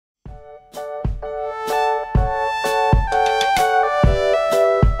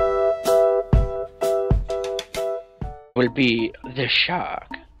will be the shark.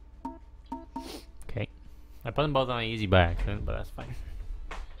 Okay. I put them both on easy by accident, but that's fine.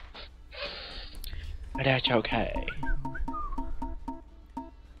 That's okay.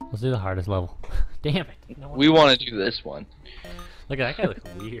 Let's do the hardest level. Damn it. No We want to do this one. Look at that guy looks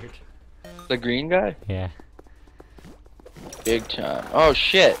weird. The green guy? Yeah. Big time. Oh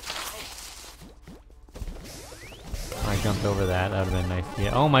shit. I jumped over that. That would have been nice.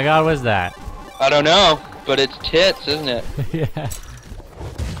 Yeah. Oh my god, what is that? I don't know, but it's tits, isn't it? Yeah.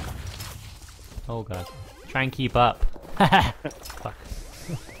 Oh god. Try and keep up. Fuck.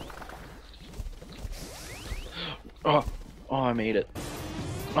 Oh, I made it.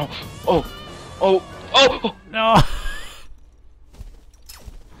 Oh. No!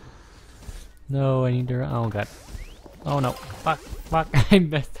 No, I need to. Oh god. Oh no. Fuck. I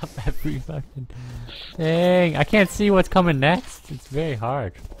messed up every fucking. Dang. I can't see what's coming next. It's very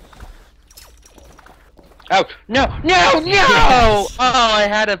hard. Oh, no! Yes. Oh, I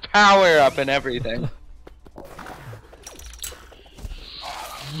had a power up and everything.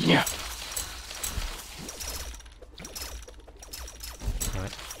 Yeah.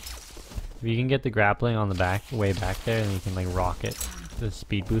 Alright. If you can get the grappling on the back, way back there, then you can like rock it. The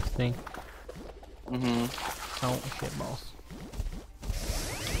speed boost thing. Oh, shit balls.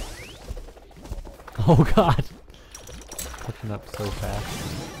 Oh god. Catching up so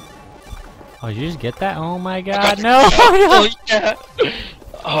fast. Oh, did you just get that? Oh my god, no! Oh yeah!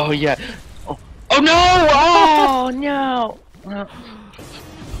 Oh yeah! Oh no! Oh no!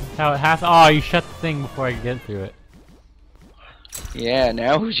 How it has. Oh, you shut the thing before I get through it. Yeah,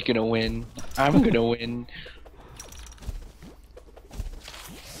 now who's gonna win? I'm gonna win.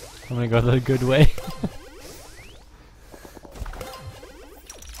 I'm gonna go the good way.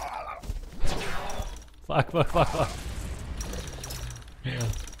 Fuck. Yeah.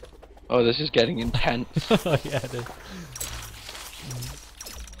 Oh, this is getting intense. Oh yeah, it is.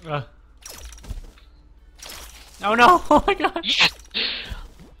 Oh no! Oh my god! Yes!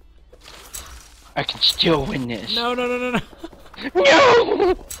 I can still win this. No! No!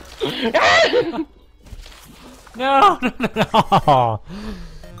 No!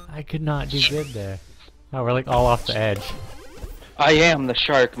 I could not do good there. Oh, we're like all off the edge. I am the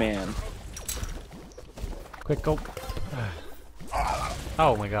shark man. Quick, go.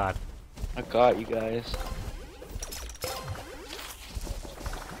 Oh my god. I got you guys.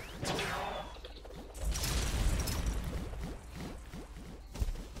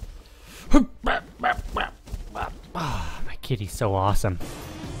 Oh, my kitty's so awesome.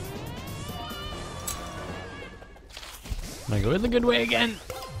 I'm gonna go the good way again.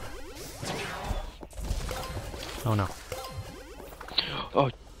 Oh no.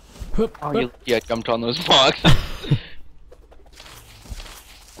 Oh, I jumped on those blocks.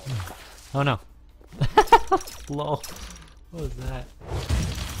 Oh no. Lol. What was that?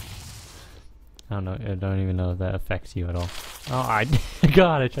 I don't know. I don't even know if that affects you at all. Oh,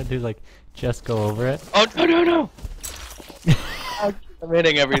 God, I tried to like just go over it. Oh no! I'm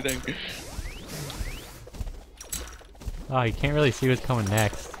hitting everything. Oh, you can't really see what's coming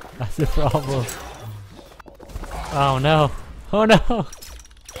next. That's the problem. Oh no! Oh no!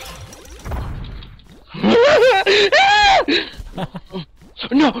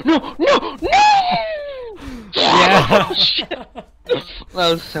 No! Yeah! Oh, shit. That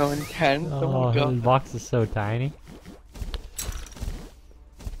was so intense. Oh, my god. this box is so tiny.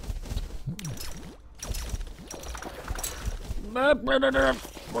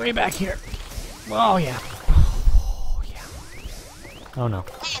 Way back here. Oh yeah. Oh yeah. Oh no.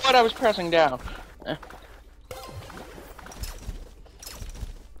 What I was pressing down.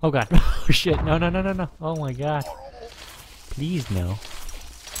 Oh god. Oh shit. No. Oh my god. Please no.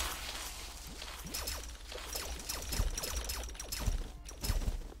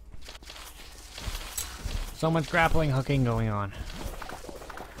 So much grappling hooking going on.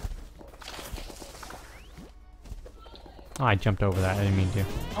 Oh, I jumped over that. I didn't mean to.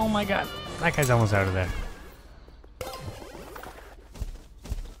 Oh my god. That guy's almost out of there.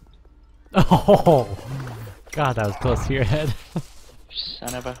 Oh! God, that was close to your head.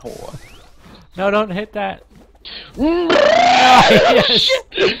 Son of a whore. No, don't hit that. No! Yes.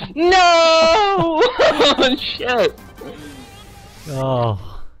 No! Oh, shit.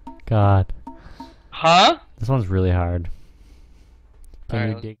 Oh, God. Huh? This one's really hard. Can Alright,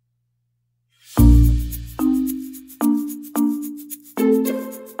 you let's- dig?